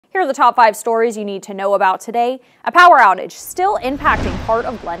Here are the top 5 stories you need to know about today. A power outage still impacting part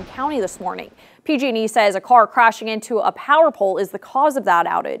of Glenn County this morning. PG&E says a car crashing into a power pole is the cause of that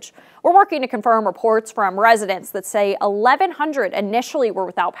outage. We're working to confirm reports from residents that say 1,100 initially were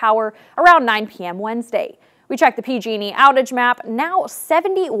without power around 9 p.m. Wednesday. We checked the PG&E outage map. Now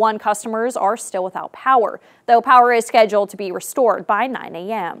 71 customers are still without power, though power is scheduled to be restored by 9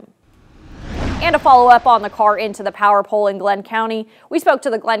 a.m. And a follow-up on the car into the power pole in Glenn County. We spoke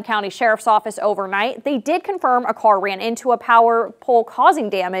to the Glenn County Sheriff's Office overnight. They did confirm a car ran into a power pole causing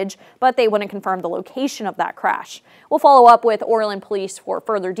damage, but they wouldn't confirm the location of that crash. We'll follow up with Orland Police for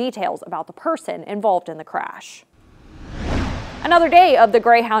further details about the person involved in the crash. Another day of the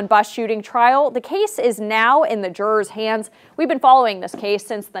Greyhound bus shooting trial. The case is now in the jurors' hands. We've been following this case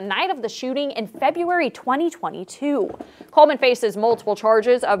since the night of the shooting in February 2022. Coleman faces multiple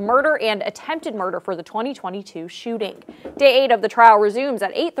charges of murder and attempted murder for the 2022 shooting. Day 8 of the trial resumes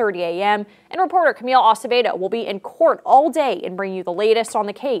at 8:30 a.m. and reporter Camille Acevedo will be in court all day and bring you the latest on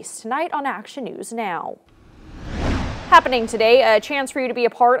the case tonight on Action News Now. Happening today, a chance for you to be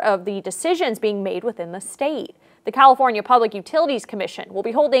a part of the decisions being made within the state. The California Public Utilities Commission will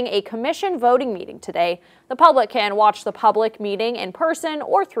be holding a commission voting meeting today. The public can watch the public meeting in person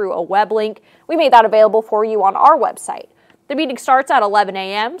or through a web link. We made that available for you on our website. The meeting starts at 11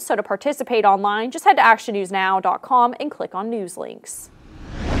 a.m., so to participate online, just head to actionnewsnow.com and click on news links.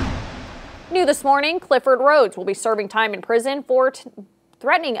 New this morning, Clifford Rhodes will be serving time in prison for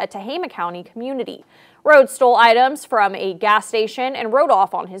threatening a Tehama County community. Rhodes stole items from a gas station and rode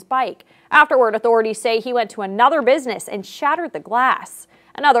off on his bike. Afterward, authorities say he went to another business and shattered the glass.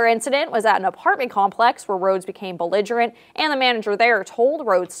 Another incident was at an apartment complex where Rhodes became belligerent, and the manager there told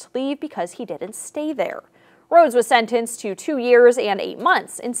Rhodes to leave because he didn't stay there. Rhodes was sentenced to 2 years and 8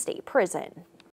 months in state prison.